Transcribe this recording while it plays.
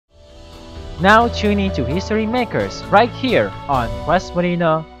Now tune in to History Makers right here on Quest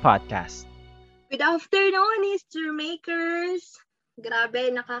Molino Podcast. Good afternoon, History Makers!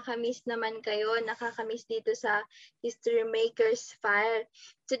 Grabe, nakakamiss naman kayo. Nakakamiss dito sa History Makers Fire.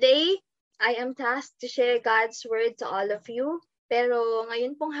 Today, I am tasked to share God's Word to all of you. Pero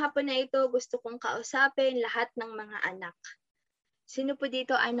ngayon pong hapon na ito, gusto kong kausapin lahat ng mga anak. Sino po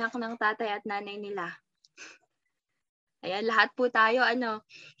dito anak ng tatay at nanay nila? Ayan, lahat po tayo,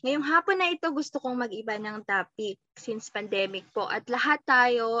 ngayong hapon na ito gusto kong mag-iba ng topic since pandemic po at lahat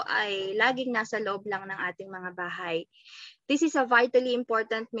tayo ay laging nasa loob lang ng ating mga bahay. This is a vitally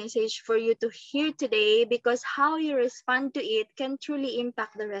important message for you to hear today because how you respond to it can truly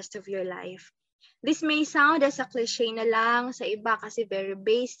impact the rest of your life. This may sound as a cliche na lang, sa iba kasi very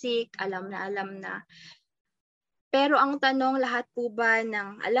basic, alam na. Pero ang tanong, lahat po ba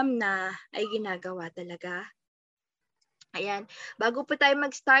ng alam na ay ginagawa talaga? Ayan, bago po tayo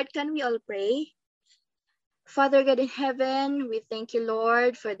mag-start, can we all pray? Father God in heaven, we thank you,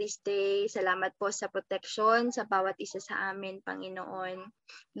 Lord, for this day. Salamat po sa protection sa bawat isa sa amin, Panginoon.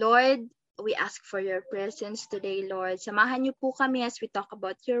 Lord, we ask for your presence today, Lord. Samahan niyo po kami as we talk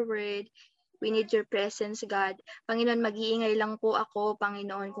about your word. We need your presence, God. Panginoon, mag-iingay lang po ako,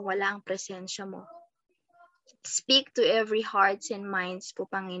 Panginoon, kung wala ang presensya mo. Speak to every hearts and minds po,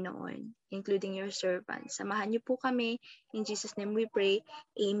 Panginoon, including your servants. Samahan niyo po kami. In Jesus' name we pray.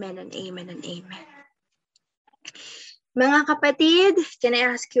 Amen and amen and amen. Mga kapatid, can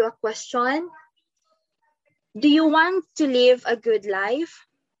I ask you a question? Do you want to live a good life?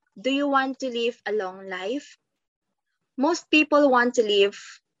 Do you want to live a long life? Most people want to live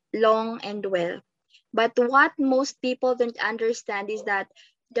long and well. But what most people don't understand is that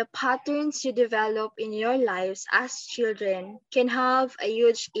the patterns you develop in your lives as children can have a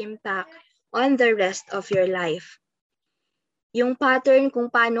huge impact on the rest of your life. Yung pattern kung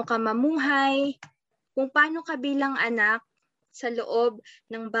paano ka mamuhay, kung paano ka bilang anak sa loob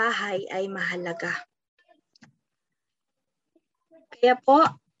ng bahay ay mahalaga. Kaya po,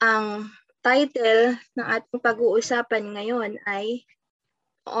 ang title ng ating pag-uusapan ngayon ay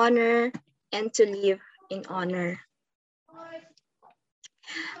Honor and to Live in Honor.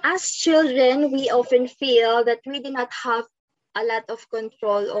 As children, we often feel that we do not have a lot of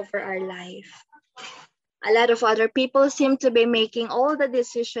control over our life. A lot of other people seem to be making all the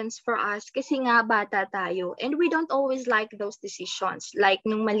decisions for us kasi nga bata tayo. And we don't always like those decisions. Like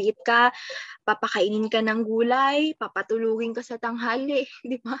nung maliit ka, papakainin ka ng gulay, papatulugin ka sa tanghali,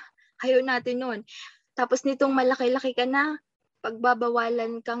 di ba? Ayaw natin nun. Tapos nitong malaki-laki ka na,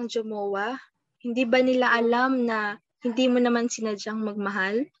 pagbabawalan kang jumowa, hindi ba nila alam na hindi mo naman sinadyang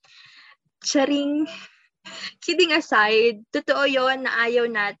magmahal? Charing. Kidding aside, totoo yon na ayaw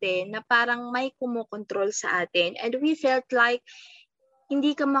natin na parang may kumukontrol sa atin and we felt like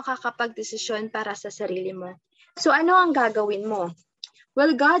hindi ka makakapag-desisyon para sa sarili mo. So ano ang gagawin mo?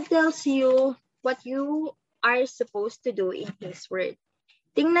 Well, God tells you what you are supposed to do in His Word.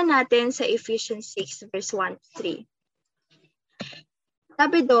 Tingnan natin sa Ephesians 6 verse 1-3.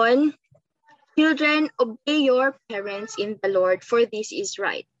 Sabi doon, children, obey your parents in the Lord, for this is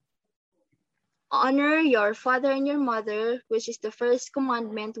right. Honor your father and your mother, which is the first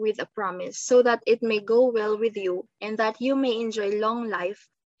commandment with a promise, so that it may go well with you and that you may enjoy long life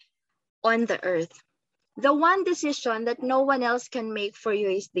on the earth. The one decision that no one else can make for you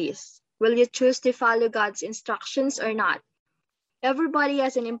is this: will you choose to follow God's instructions or not? Everybody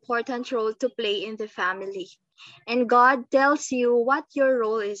has an important role to play in the family, and God tells you what your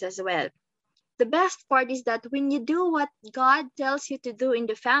role is as well. The best part is that when you do what God tells you to do in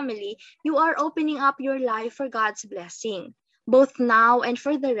the family, you are opening up your life for God's blessing, both now and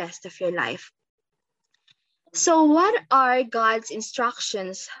for the rest of your life. So what are God's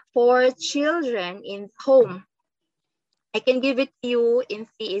instructions for children in home? I can give it to you in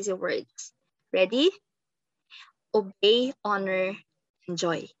 3 easy words. Ready? Obey, honor,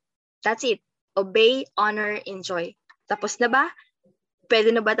 enjoy. That's it. Obey, honor, enjoy. Tapos na ba? Pwede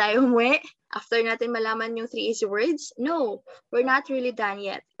na ba tayo umuwi? After natin malaman yung 3 easy words? No, we're not really done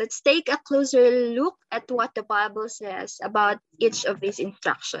yet. Let's take a closer look at what the Bible says about each of these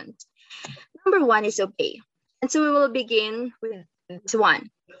instructions. Number 1 is obey. And so we will begin with this one.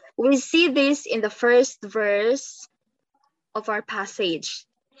 We see this in the first verse of our passage.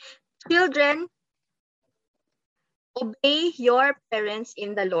 Children, obey your parents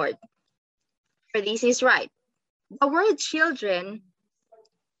in the Lord, for this is right. The word children,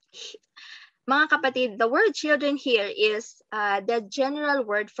 mga kapatid, the word children here is the general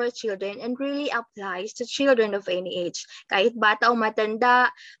word for children and really applies to children of any age, kahit bata o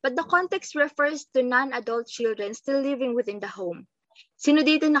matanda, but the context refers to non-adult children still living within the home. Sino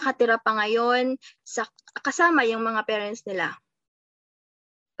dito nakatira pa ngayon kasama yung mga parents nila?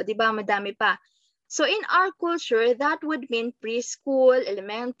 O di ba, madami pa. So in our culture, that would mean preschool,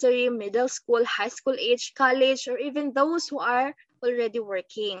 elementary, middle school, high school age, college, or even those who are already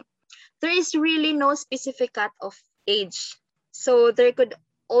working. There is really no specific cut-off age. So there could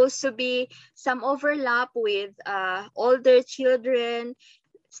also be some overlap with older children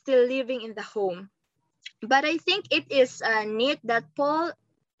still living in the home. But I think it is neat that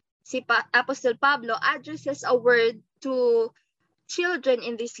Apostle Pablo addresses a word to children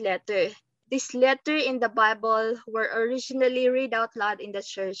in this letter. This letter in the Bible were originally read out loud in the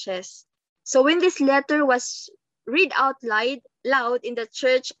churches. So when this letter was read out loud in the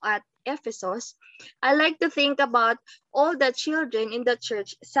church at Ephesus, I like to think about all the children in the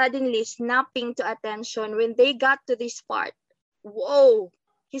church suddenly snapping to attention when they got to this part. Whoa,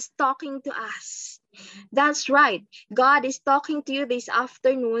 he's talking to us. That's right. God is talking to you this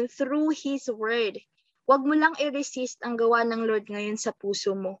afternoon through His Word. Huwag mo lang i-resist ang gawa ng Lord ngayon sa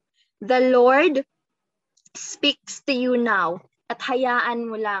puso mo. The Lord speaks to you now at hayaan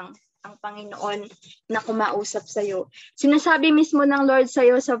mo lang ang Panginoon na kumausap sa iyo. Sinasabi mismo ng Lord sa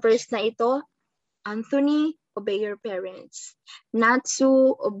iyo sa verse na ito, Anthony, obey your parents.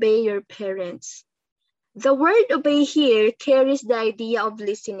 Natsu, obey your parents. The word obey here carries the idea of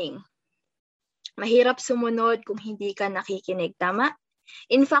listening. Mahirap sumunod kung hindi ka nakikinig, tama?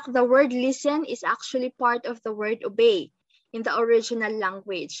 In fact, the word listen is actually part of the word obey in the original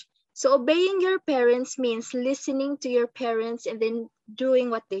language. So obeying your parents means listening to your parents and then doing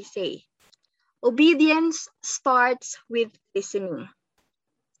what they say. Obedience starts with listening.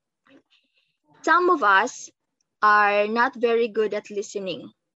 Some of us are not very good at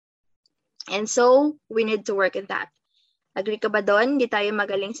listening. And so we need to work on that. Agree ka ba doon? Hindi tayo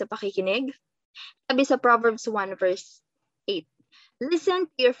magaling sa pakikinig? Sabi sa Proverbs 1 verse 8, listen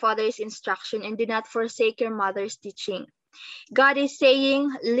to your father's instruction and do not forsake your mother's teaching. God is saying,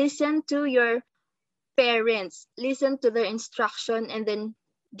 listen to your parents, listen to their instruction, and then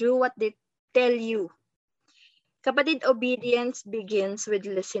do what they tell you. Kapatid, obedience begins with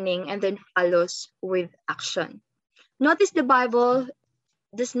listening and then follows with action. Notice the Bible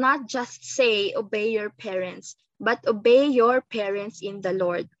does not just say obey your parents, but obey your parents in the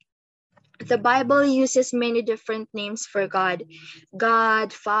Lord. The Bible uses many different names for God.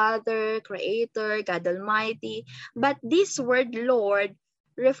 God, Father, Creator, God Almighty. But this word Lord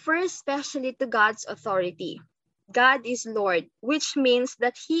refers especially to God's authority. God is Lord, which means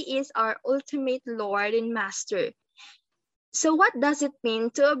that He is our ultimate Lord and Master. So what does it mean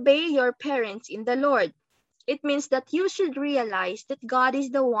to obey your parents in the Lord? It means that you should realize that God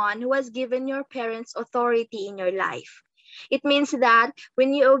is the one who has given your parents authority in your life. It means that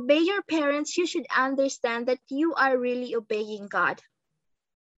when you obey your parents, you should understand that you are really obeying God.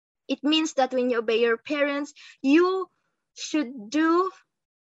 It means that when you obey your parents, you should do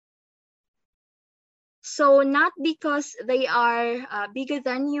so not because they are bigger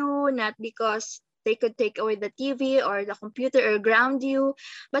than you, not because they could take away the TV or the computer or ground you,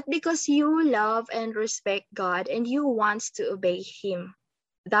 but because you love and respect God and you want to obey Him.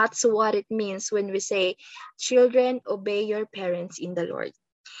 That's what it means when we say, children, obey your parents in the Lord.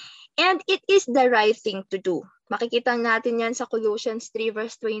 And it is the right thing to do. Makikita natin yan sa Colossians 3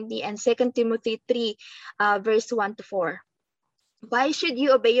 verse 20 and 2 Timothy 3 verse 1 to 4. Why should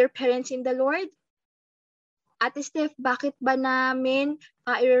you obey your parents in the Lord? Ate Steph, bakit ba namin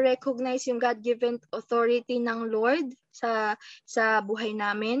i-recognize yung God-given authority ng Lord sa buhay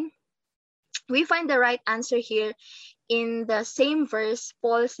namin? We find the right answer here in the same verse.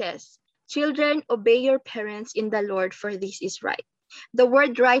 Paul says, children, obey your parents in the Lord, for this is right. The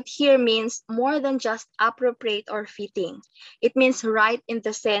word right here means more than just appropriate or fitting. It means right in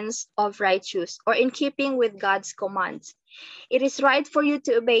the sense of righteous or in keeping with God's commands. It is right for you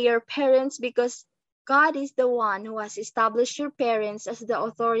to obey your parents because God is the one who has established your parents as the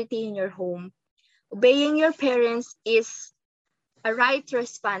authority in your home. Obeying your parents is a right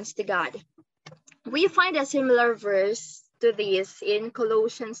response to God. We find a similar verse to this in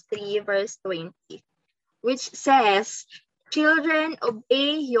Colossians 3 verse 20, which says, children,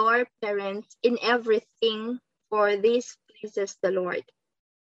 obey your parents in everything, for this pleases the Lord.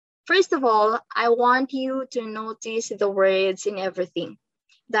 First of all, I want you to notice the words in everything.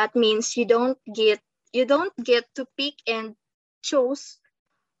 That means you don't get to pick and choose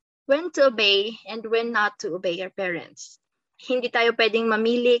when to obey and when not to obey your parents. Hindi tayo pwedeng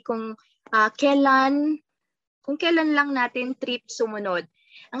mamili kung kailan lang natin trip sumunod.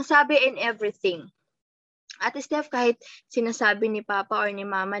 Ang sabi in everything. Ate Steph, kahit sinasabi ni Papa or ni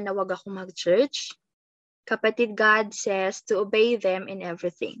Mama na wag ako mag-church, Kapatid, God says to obey them in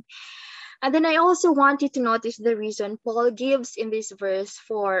everything. And then I also want you to notice the reason Paul gives in this verse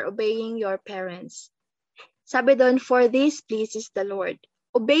for obeying your parents. Sabi doon, for this pleases the Lord.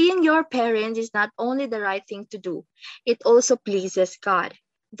 Obeying your parents is not only the right thing to do, it also pleases God.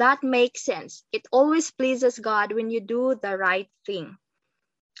 That makes sense. It always pleases God when you do the right thing.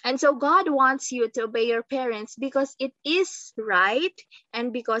 And so God wants you to obey your parents because it is right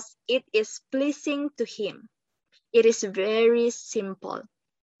and because it is pleasing to Him. It is very simple.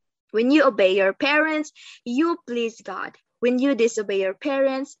 When you obey your parents, you please God. When you disobey your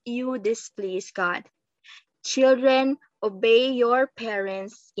parents, you displease God. Children, obey your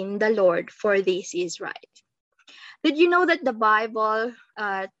parents in the Lord, for this is right. Did you know that the Bible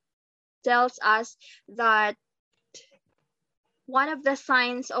tells us that one of the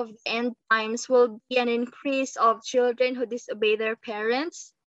signs of the end times will be an increase of children who disobey their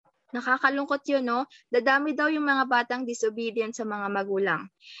parents? Nakakalungkot yun, no? Dadami daw yung mga batang disobedient sa mga magulang.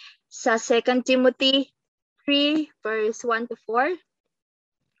 Sa 2 Timothy 3, verse 1 to 4,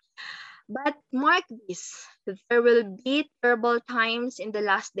 but mark this, there will be terrible times in the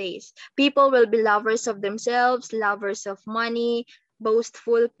last days. People will be lovers of themselves, lovers of money,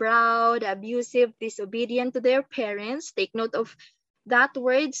 boastful, proud, abusive, disobedient to their parents. Take note of that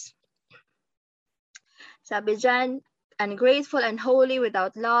words. Sabi dyan, ungrateful, unholy,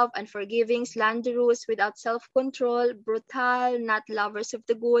 without love, unforgiving, slanderous, without self-control, brutal, not lovers of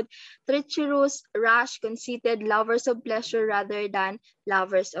the good, treacherous, rash, conceited, lovers of pleasure rather than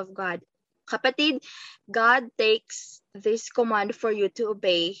lovers of God. Kapatid, God takes this command for you to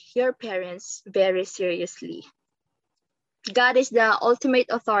obey your parents very seriously. God is the ultimate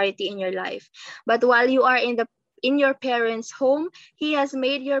authority in your life. But while you are in your parents' home, He has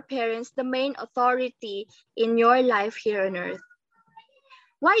made your parents the main authority in your life here on earth.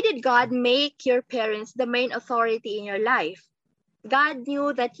 Why did God make your parents the main authority in your life? God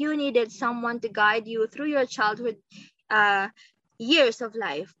knew that you needed someone to guide you through your childhood years of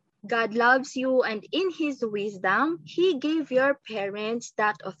life. God loves you, and in His wisdom, He gave your parents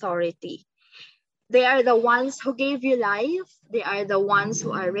that authority. They are the ones who gave you life. They are the ones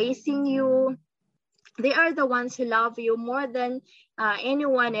who are raising you. They are the ones who love you more than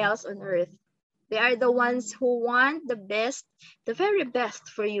anyone else on earth. They are the ones who want the best, the very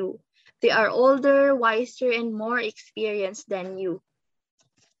best for you. They are older, wiser, and more experienced than you.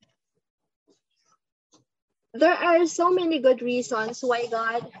 There are so many good reasons why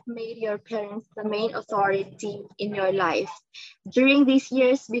God made your parents the main authority in your life. During these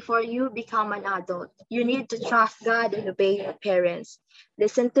years before you become an adult, you need to trust God and obey your parents.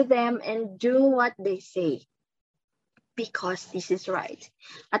 Listen to them and do what they say, because this is right.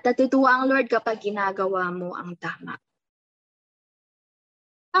 At natutuwa ang Lord kapag ginagawa mo ang tama.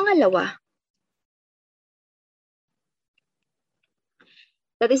 Pangalawa,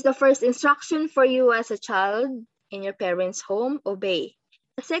 that is the first instruction for you as a child in your parents' home, obey.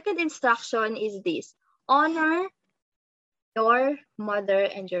 The second instruction is this: honor your mother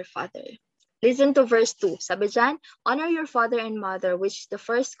and your father. Listen to verse 2. Sabi dyan, honor your father and mother, which is the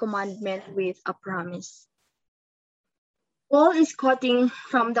first commandment with a promise. Paul is quoting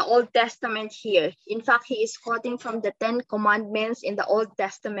from the Old Testament here. In fact, he is quoting from the 10 commandments in the Old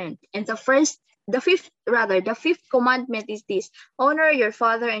Testament. And the fifth commandment is this: honor your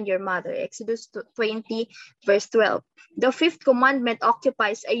father and your mother. Exodus 20, verse 12. The fifth commandment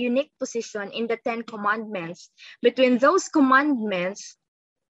occupies a unique position in the 10 commandments. Between those commandments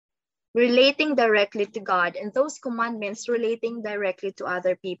relating directly to God and those commandments relating directly to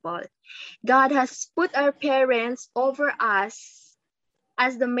other people, God has put our parents over us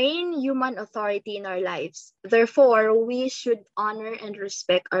as the main human authority in our lives. Therefore, we should honor and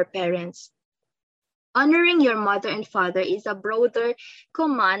respect our parents. Honoring your mother and father is a broader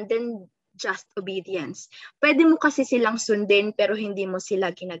command than just obedience. Pwede mo kasi silang sundin pero hindi mo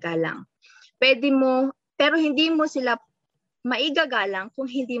sila ginagalang. Pero hindi mo sila maigagalang kung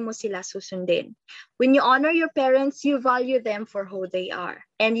hindi mo sila susundin. When you honor your parents, you value them for who they are.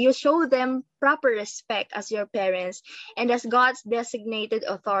 And you show them proper respect as your parents and as God's designated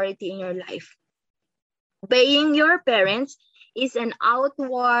authority in your life. Obeying your parents is an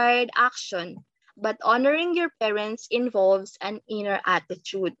outward action, but honoring your parents involves an inner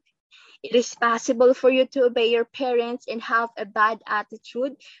attitude. It is possible for you to obey your parents and have a bad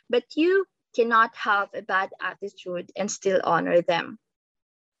attitude, but you cannot have a bad attitude and still honor them.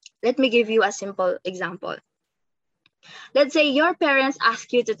 Let me give you a simple example. Let's say your parents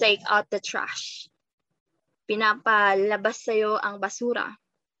ask you to take out the trash. Pinapalabas sa'yo ang basura.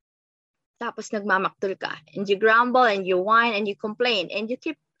 Tapos nagmamaktol ka. And you grumble and you whine and you complain and you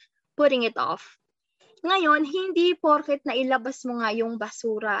keep putting it off. Ngayon, hindi porket na ilabas mo nga yung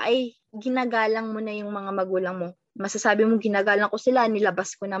basura ay ginagalang mo na yung mga magulang mo. Masasabi mo ginagalang ko sila,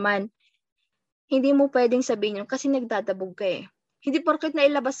 nilabas ko naman. Hindi mo pwedeng sabihin yun kasi nagdadabog ka eh. Hindi porket na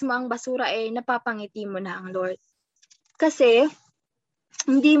ilabas mo ang basura eh napapangiti mo na ang Lord. Kasi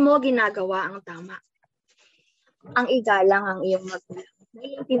hindi mo ginagawa ang tama. Ang igalang ang iyong magulang.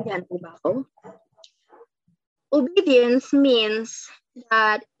 Naiintindihan po ba ako? Obedience means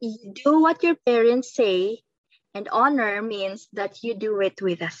that you do what your parents say, and honor means that you do it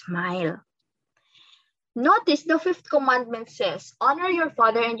with a smile. Notice the fifth commandment says, honor your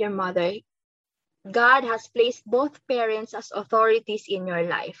father and your mother. God has placed both parents as authorities in your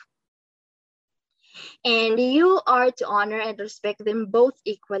life. And you are to honor and respect them both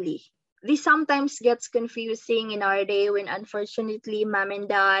equally. This sometimes gets confusing in our day when unfortunately mom and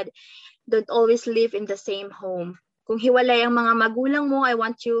dad don't always live in the same home. Kung hiwalay ang mga magulang mo, I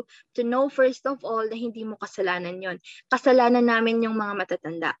want you to know first of all na hindi mo kasalanan yon. Kasalanan namin yung mga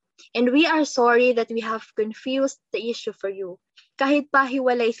matatanda. And we are sorry that we have confused the issue for you. Kahit pa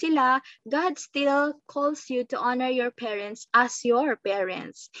hiwalay sila, God still calls you to honor your parents as your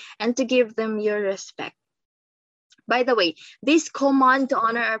parents and to give them your respect. By the way, this command to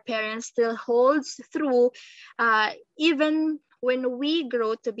honor our parents still holds through even when we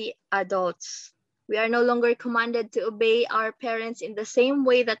grow to be adults. We are no longer commanded to obey our parents in the same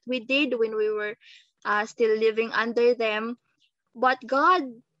way that we did when we were still living under them. But God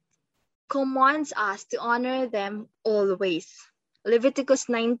commands us to honor them always. Leviticus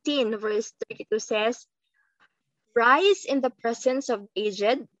 19 verse 32 says, rise in the presence of the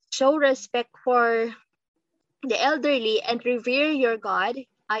aged, show respect for the elderly, and revere your God.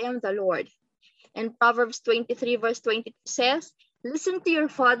 I am the Lord. And Proverbs 23 verse 22 says, listen to your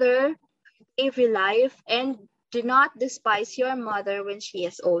father who gave you life, and do not despise your mother when she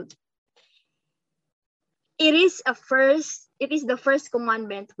is old. It is the first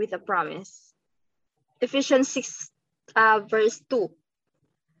commandment with a promise. Ephesians 6 verse 2.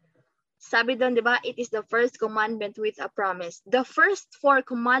 Sabi doon, di ba? It is the first commandment with a promise. The first 4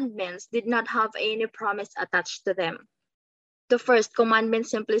 commandments did not have any promise attached to them. The first commandment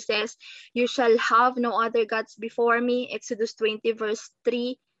simply says, you shall have no other gods before me, Exodus 20 verse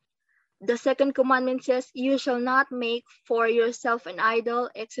 3. The second commandment says, you shall not make for yourself an idol,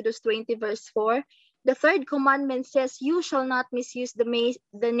 Exodus 20 verse 4. The third commandment says, you shall not misuse the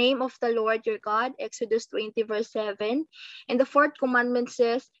name of the Lord your God, Exodus 20 verse 7. And the fourth commandment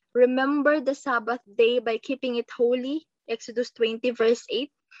says, remember the Sabbath day by keeping it holy, Exodus 20 verse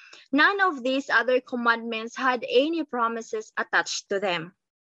 8. None of these other commandments had any promises attached to them.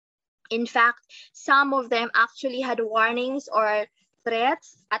 In fact, some of them actually had warnings or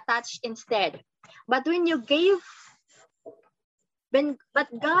threats attached instead. But when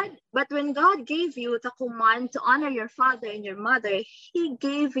God gave you the command to honor your father and your mother, He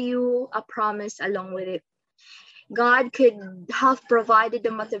gave you a promise along with it. God could have provided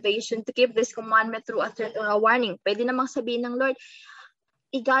the motivation to keep this commandment through a threat or a warning. Pwede namang sabihin ng Lord,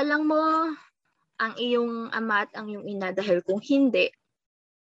 igalang mo ang iyong ama at ang iyong ina, dahil kung hindi,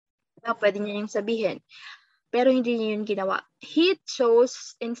 pwede niya yung sabihin. Pero hindi niya yun ginawa. He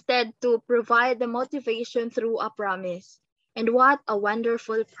chose instead to provide the motivation through a promise. And what a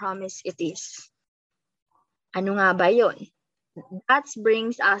wonderful promise it is. Ano nga ba yun? That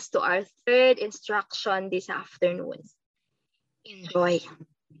brings us to our third instruction this afternoon. Enjoy.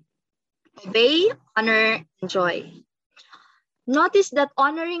 Obey, honor, enjoy. Notice that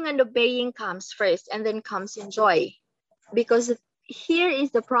honoring and obeying comes first and then comes enjoy. Because here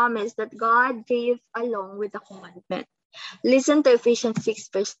is the promise that God gave along with the commandment. Listen to Ephesians 6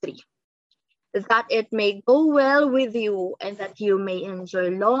 verse 3. That it may go well with you and that you may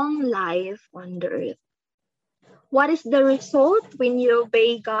enjoy long life on the earth. What is the result when you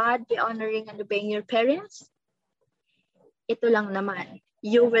obey God by honoring and obeying your parents? Ito lang naman.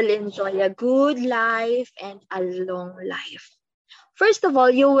 You will enjoy a good life and a long life. First of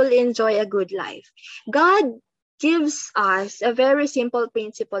all, you will enjoy a good life. God gives us a very simple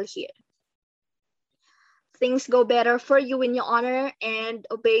principle here. Things go better for you when you honor and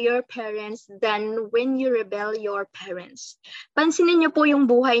obey your parents than when you rebel your parents. Pansinin niyo po yung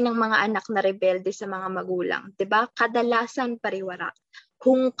buhay ng mga anak na rebelde sa mga magulang. Diba? Kadalasan pariwara.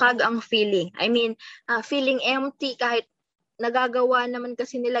 Hungkag ang feeling. I mean, feeling empty kahit nagagawa naman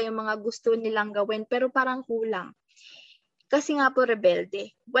kasi nila yung mga gusto nilang gawin pero parang kulang. Kasi nga po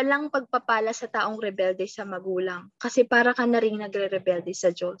rebelde. Walang pagpapala sa taong rebelde sa magulang. Kasi para ka na rin nagre-rebelde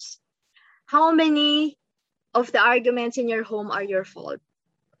sa Diyos. How many of the arguments in your home are your fault,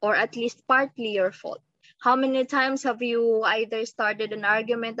 or at least partly your fault? How many times have you either started an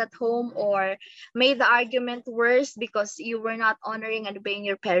argument at home or made the argument worse because you were not honoring and obeying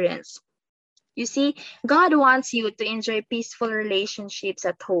your parents? You see, God wants you to enjoy peaceful relationships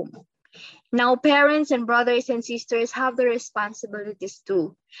at home. Now, parents and brothers and sisters have the responsibilities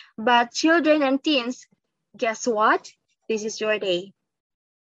too. But children and teens, guess what? This is your day.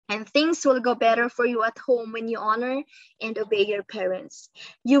 And things will go better for you at home when you honor and obey your parents.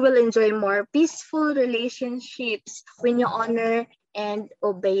 You will enjoy more peaceful relationships when you honor and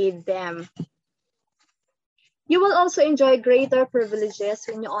obey them. You will also enjoy greater privileges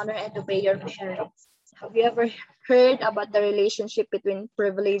when you honor and obey your parents. Have you ever heard about the relationship between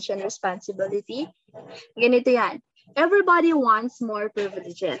privilege and responsibility? Ganito yan. Everybody wants more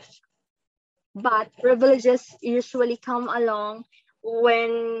privileges. But privileges usually come along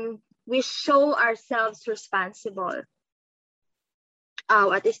when we show ourselves responsible.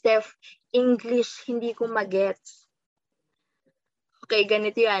 Ate Steph, English, hindi ko magets. Okay,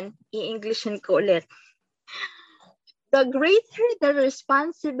 ganito yan. I-Englishin ko ulit. The greater the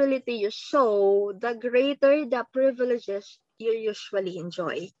responsibility you show, the greater the privileges you usually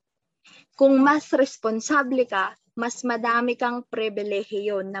enjoy. Kung mas responsable ka, mas madami kang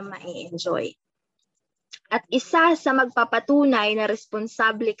pribilehiyo na ma-enjoy. At isa sa magpapatunay na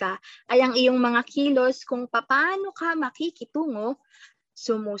responsable ka ay ang iyong mga kilos kung paano ka makikitungo,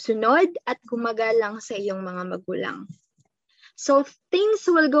 sumusunod at gumagalang sa iyong mga magulang. So things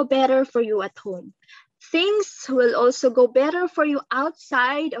will go better for you at home. Things will also go better for you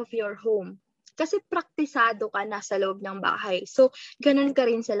outside of your home. Kasi praktisado ka na sa loob ng bahay. So, ganun ka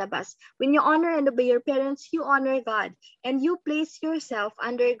rin sa labas. When you honor and obey your parents, you honor God. And you place yourself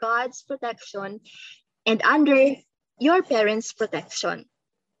under God's protection and under your parents' protection.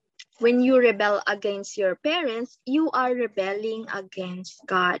 When you rebel against your parents, you are rebelling against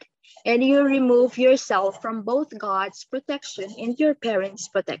God. And you remove yourself from both God's protection and your parents'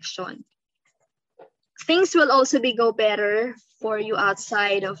 protection. Things will also go better for you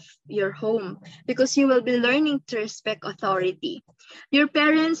outside of your home because you will be learning to respect authority. Your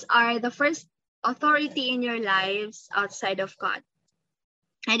parents are the first authority in your lives outside of God.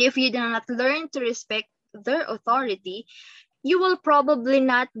 And if you do not learn to respect their authority, you will probably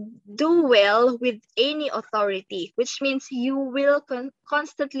not do well with any authority, which means you will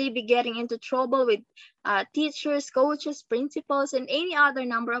constantly be getting into trouble with teachers, coaches, principals, and any other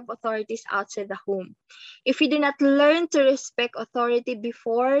number of authorities outside the home. If you do not learn to respect authority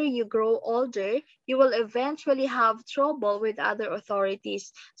before you grow older, you will eventually have trouble with other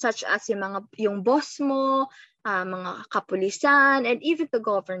authorities, such as yung boss mo, mga kapulisan, and even the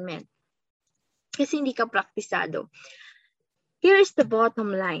government. Kasi hindi ka praktisado. Here is the bottom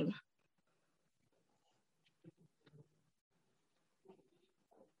line.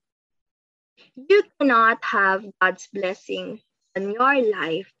 You cannot have God's blessing on your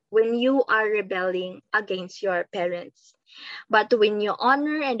life when you are rebelling against your parents. But when you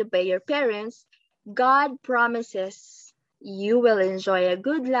honor and obey your parents, God promises you will enjoy a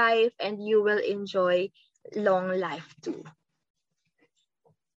good life and you will enjoy long life too.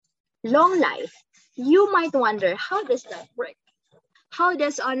 Long life. You might wonder, how does that work? How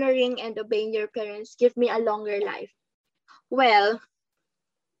does honoring and obeying your parents give me a longer life? Well,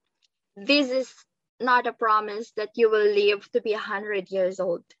 this is not a promise that you will live to be 100 years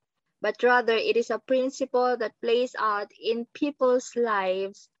old, but rather it is a principle that plays out in people's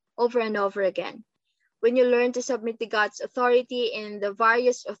lives over and over again. When you learn to submit to God's authority and the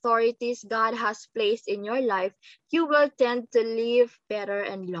various authorities God has placed in your life, you will tend to live better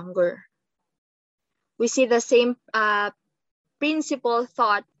and longer. We see the same principle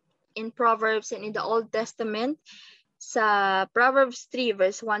thought in Proverbs and in the Old Testament sa Proverbs 3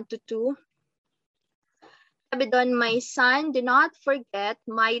 verse 1 to 2. Sabi doon, my son, do not forget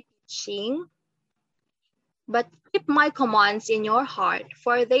my teaching, but keep my commands in your heart,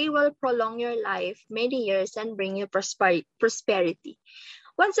 for they will prolong your life many years and bring you prosperity.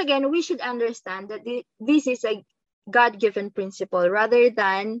 Once again, we should understand that this is a God-given principle rather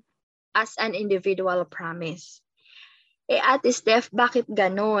than as an individual promise. Ate Steph, bakit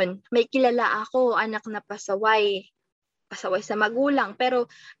ganon? May kilala ako, anak na pasaway sa magulang,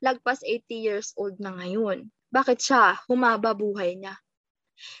 pero lagpas 80 years old na ngayon. Bakit siya? Humaba buhay niya.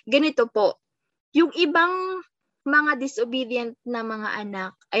 Ganito po, yung ibang mga disobedient na mga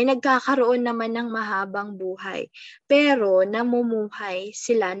anak ay nagkakaroon naman ng mahabang buhay, pero namumuhay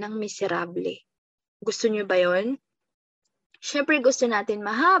sila ng miserable. Gusto niyo ba yon? Siyempre gusto natin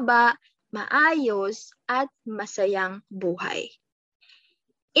mahaba, maayos, at masayang buhay.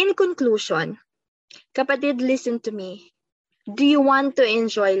 In conclusion, kapatid, listen to me. Do you want to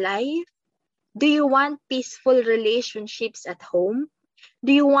enjoy life? Do you want peaceful relationships at home?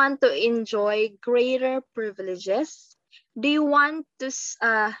 Do you want to enjoy greater privileges? Do you want to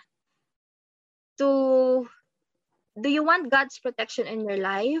do you want God's protection in your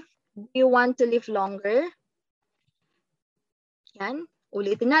life? Do you want to live longer? Yan,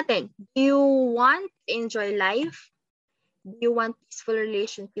 ulitin natin. Do you want to enjoy life? Do you want peaceful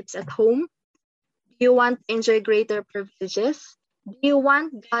relationships at home? Do you want to enjoy greater privileges? Do you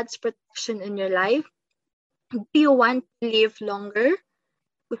want God's protection in your life? Do you want to live longer?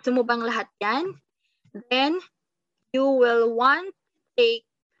 Gusto mo bang lahat yan? Then, you will want to take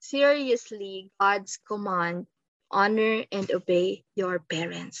seriously God's command, honor and obey your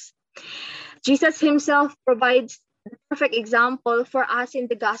parents. Jesus himself provides the perfect example for us in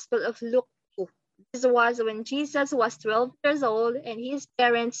the Gospel of Luke 2. This was when Jesus was 12 years old and his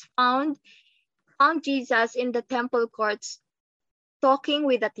parents found Jesus in the temple courts talking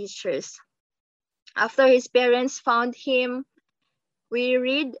with the teachers. After his parents found him, we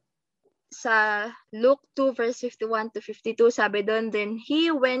read sa Luke 2 verse 51 to 52, sabi doon, then he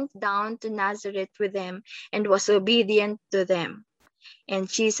went down to Nazareth with them and was obedient to them. And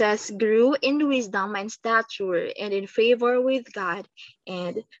Jesus grew in wisdom and stature and in favor with God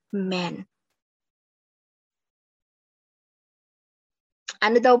and men.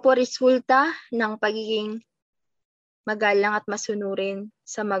 Ano daw po resulta ng pagiging magalang at masunurin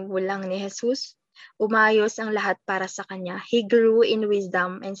sa magulang ni Jesus? Umayos ang lahat para sa kanya. He grew in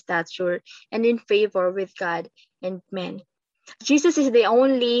wisdom and stature and in favor with God and men. Jesus is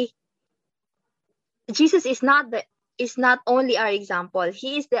not only our example.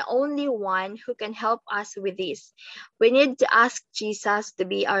 He is the only one who can help us with this. We need to ask Jesus to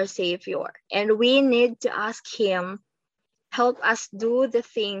be our Savior, and we need to ask him help us do the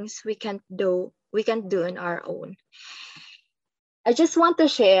things we can't do on our own. I just want to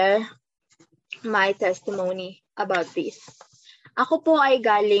share my testimony about this. Ako po ay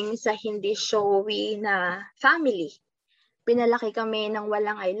galing sa hindi showy na family. Pinalaki kami ng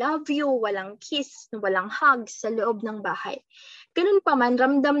walang I love you, walang kiss, walang hugs sa loob ng bahay. Ganun pa man,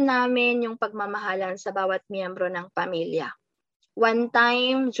 ramdam namin yung pagmamahalan sa bawat miyembro ng pamilya. One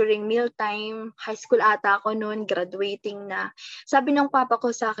time, during mealtime, high school ata ako noon, graduating na. Sabi ng papa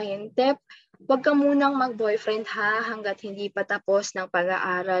ko sa akin, Tep, huwag ka munang mag-boyfriend ha, hanggat hindi pa tapos ng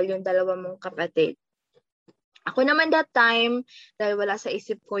pag-aaral yung dalawa mong kapatid. Ako naman that time, dahil wala sa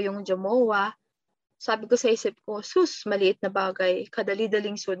isip ko yung jomowa, sabi ko sa isip ko, sus, maliit na bagay,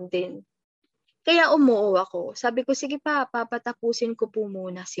 kadali-daling sundin. Kaya umuo ako. Sabi ko, sige pa, papatapusin ko po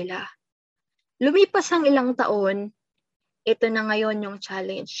muna sila. Lumipas ang ilang taon, ito na ngayon yung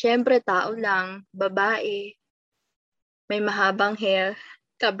challenge. Siyempre, tao lang, babae, may mahabang hair,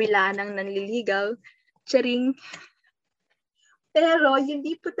 kabila ng nanliligaw, charing. Pero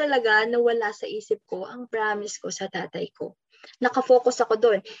hindi po talaga nawala sa isip ko ang promise ko sa tatay ko. Nakafocus ako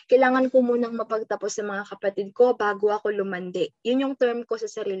doon. Kailangan ko munang mapagtapos sa mga kapatid ko bago ako lumandi. Yun yung term ko sa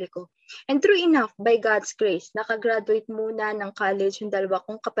sarili ko. And true enough, by God's grace, nakagraduate muna ng college yung dalawa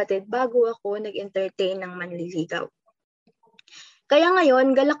kong kapatid bago ako nag-entertain ng manliligaw. Kaya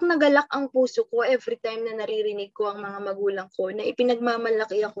ngayon, galak na galak ang puso ko every time na naririnig ko ang mga magulang ko na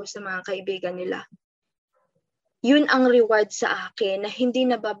ipinagmamalaki ako sa mga kaibigan nila. Yun ang reward sa akin na hindi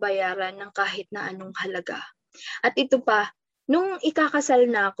nababayaran ng kahit na anong halaga. At ito pa, nung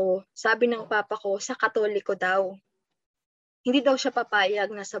ikakasal na ako, sabi ng papa ko, sa Katoliko daw. Hindi daw siya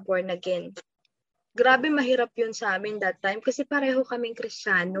papayag na sa born again. Grabe mahirap yun sa amin that time kasi pareho kaming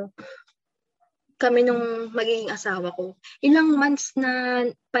Kristiyano. Kami nung magiging asawa ko. Ilang months na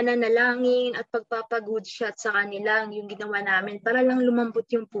pananalangin at pagpapagood shot sa kanila yung ginawa namin para lang lumambot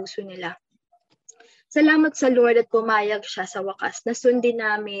yung puso nila. Salamat sa Lord at pumayag siya sa wakas. Nasundin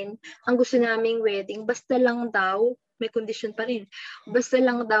namin ang gusto naming wedding. Basta lang daw, may condition pa rin. Basta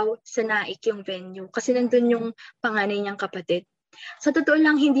lang daw sa Naik yung venue. Kasi nandun yung panganay niyang kapatid. Sa totoo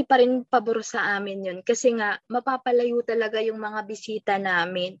lang, hindi pa rin pabor sa amin yun. Kasi nga, mapapalayo talaga yung mga bisita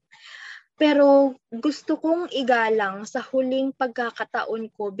namin. Pero gusto kong igalang sa huling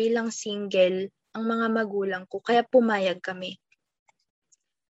pagkakataon ko bilang single ang mga magulang ko. Kaya pumayag kami.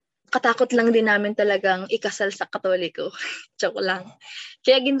 Katakot lang din namin talagang ikasal sa Katoliko. Joke lang.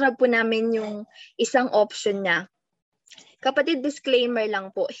 Kaya ginrab po namin yung isang option niya. Kapatid, disclaimer lang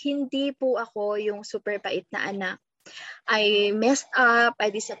po, hindi po ako yung super pait na anak. I messed up,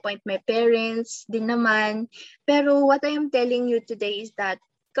 I disappoint my parents din naman. Pero what I am telling you today is that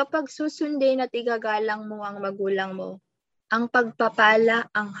kapag susundin at igagalang mo ang magulang mo, ang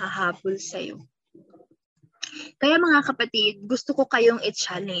pagpapala ang hahabol sa'yo. Kaya mga kapatid, gusto ko kayong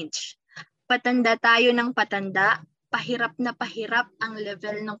i-challenge. Patanda tayo ng patanda, pahirap na pahirap ang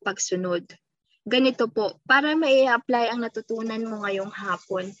level ng pagsunod. Ganito po, para mai-apply ang natutunan mo ngayong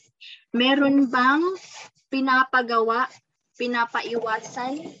hapon, meron bang pinapagawa,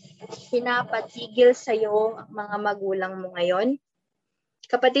 pinapaiwasan, pinapatigil sa'yo ang mga magulang mo ngayon?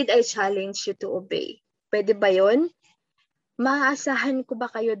 Kapatid, I challenge you to obey. Pwede ba yon? Maaasahan ko ba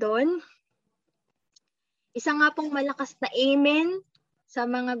kayo doon? Isa nga pong malakas na amen sa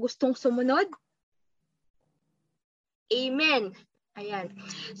mga gustong sumunod. Amen. Ayan.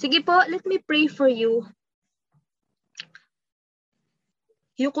 Sige po, let me pray for you.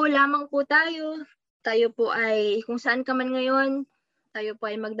 Yuko lamang po tayo. Tayo po ay, kung saan ka man ngayon, tayo po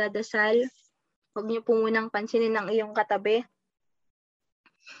ay magdadasal. Huwag niyo po munang pansinin ang iyong katabi.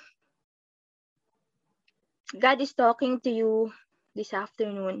 God is talking to you this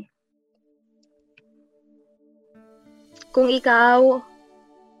afternoon. Kung ikaw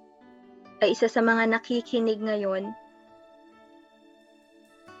ay isa sa mga nakikinig ngayon,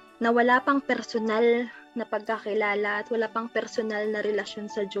 na wala pang personal na pagkakilala at wala pang personal na relasyon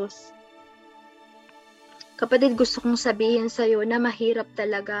sa Diyos. Kapatid, gusto kong sabihin sa'yo na mahirap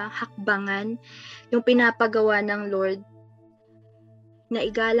talaga hakbangan yung pinapagawa ng Lord na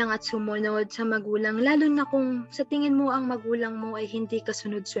igalang at sumunod sa magulang, lalo na kung sa tingin mo ang magulang mo ay hindi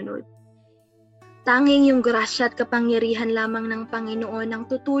kasunod-sunod. Tanging yung grasya at kapangyarihan lamang ng Panginoon ang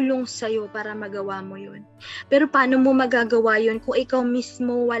tutulong sa'yo para magawa mo yun. Pero paano mo magagawa yun kung ikaw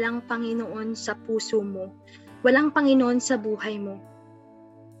mismo walang Panginoon sa puso mo? Walang Panginoon sa buhay mo?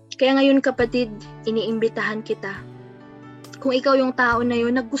 Kaya ngayon kapatid, iniimbitahan kita. Kung ikaw yung tao na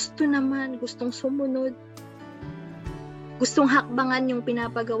yun na gusto naman, gustong sumunod, gustong hakbangan yung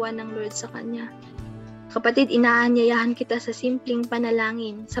pinapagawa ng Lord sa Kanya. Kapatid, inaanyayahan kita sa simpleng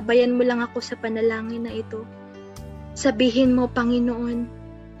panalangin. Sabayan mo lang ako sa panalangin na ito. Sabihin mo, Panginoon,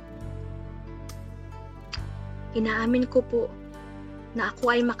 inaamin ko po na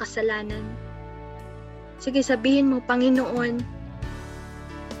ako ay makasalanan. Sige, sabihin mo, Panginoon,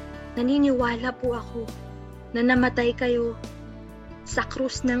 naniniwala po ako na namatay kayo sa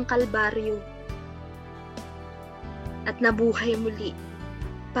krus ng Kalbaryo at nabuhay muli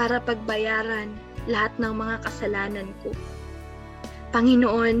para pagbayaran lahat ng mga kasalanan ko.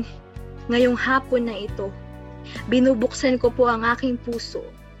 Panginoon, ngayong hapon na ito, binubuksan ko po ang aking puso.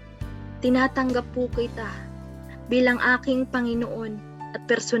 Tinatanggap po kita bilang aking Panginoon at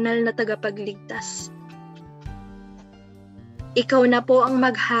personal na tagapagligtas. Ikaw na po ang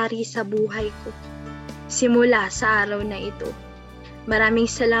maghari sa buhay ko, simula sa araw na ito. Maraming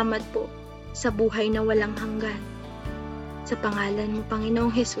salamat po sa buhay na walang hanggan. Sa pangalan mo,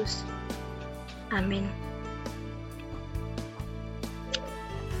 Panginoong Jesus. Amen.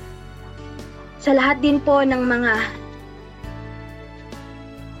 Sa lahat din po ng mga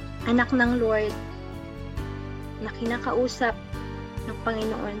anak ng Lord na kinakausap ng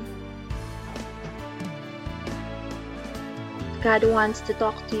Panginoon, God wants to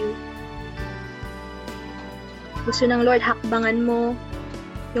talk to you. Gusto ng Lord hakbangan mo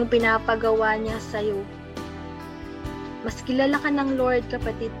yung pinapagawa niya sa'yo. Mas kilala ka ng Lord,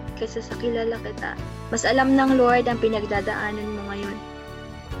 kapatid, kaysa sa kilala kita. Mas alam ng Lord ang pinagdadaanan mo ngayon.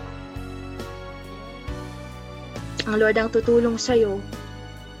 Ang Lord ang tutulong sa'yo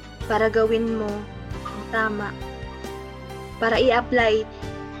para gawin mo ang tama. Para i-apply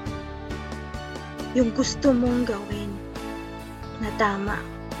yung gusto mong gawin na tama.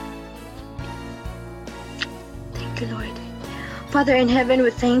 Thank you, Lord. Father in heaven, we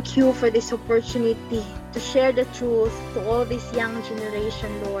thank you for this opportunity to share the truth to all this young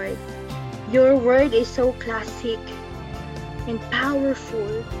generation, Lord. Your word is so classic and powerful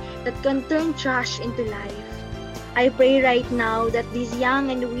that can turn trash into life. I pray right now that these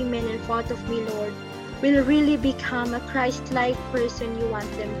young and women in front of me, Lord, will really become a Christ-like person you want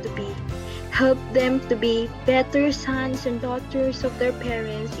them to be. Help them to be better sons and daughters of their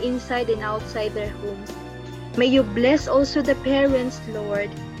parents inside and outside their homes. May you bless also the parents,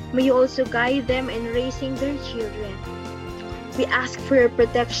 Lord. May you also guide them in raising their children. We ask for your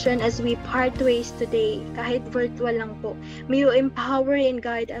protection as we part ways today, kahit virtual lang po. May you empower and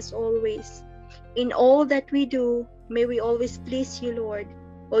guide us always. In all that we do, may we always please you, Lord.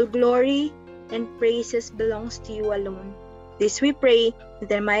 All glory and praises belongs to you alone. This we pray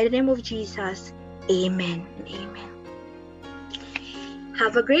in the mighty name of Jesus. Amen and amen.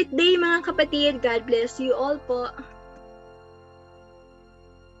 Have a great day, mga kapatid. God bless you all po.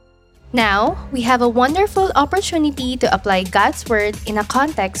 Now, we have a wonderful opportunity to apply God's Word in a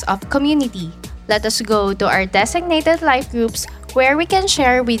context of community. Let us go to our designated life groups where we can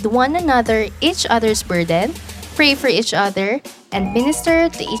share with one another each other's burden, pray for each other, and minister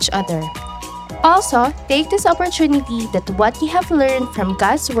to each other. Also, take this opportunity that what you have learned from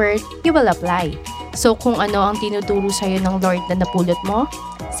God's Word, you will apply. So kung ano ang tinuturo sa'yo ng Lord na napulot mo,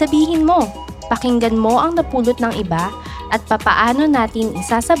 sabihin mo, pakinggan mo ang napulot ng iba at papaano natin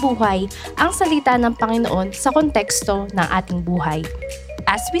isasabuhay ang salita ng Panginoon sa konteksto ng ating buhay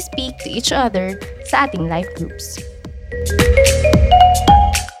as we speak to each other sa ating life groups.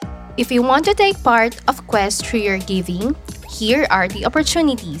 If you want to take part of Quest through your giving, here are the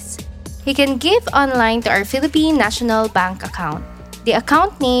opportunities. You can give online to our Philippine National Bank account. The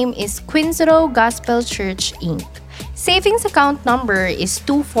account name is Quinzero Gospel Church, Inc. Savings account number is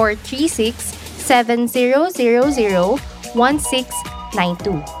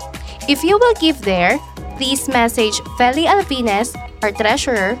 2436-7000-1692. If you will give there, please message Feli Alvines, our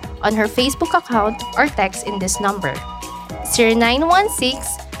treasurer, on her Facebook account or text in this number,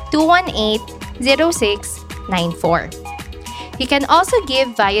 0916-218-0694. You can also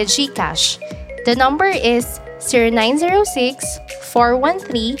give via GCash. The number is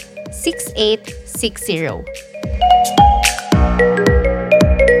 0906-413-6860.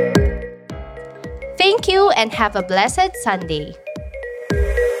 Thank you and have a blessed Sunday.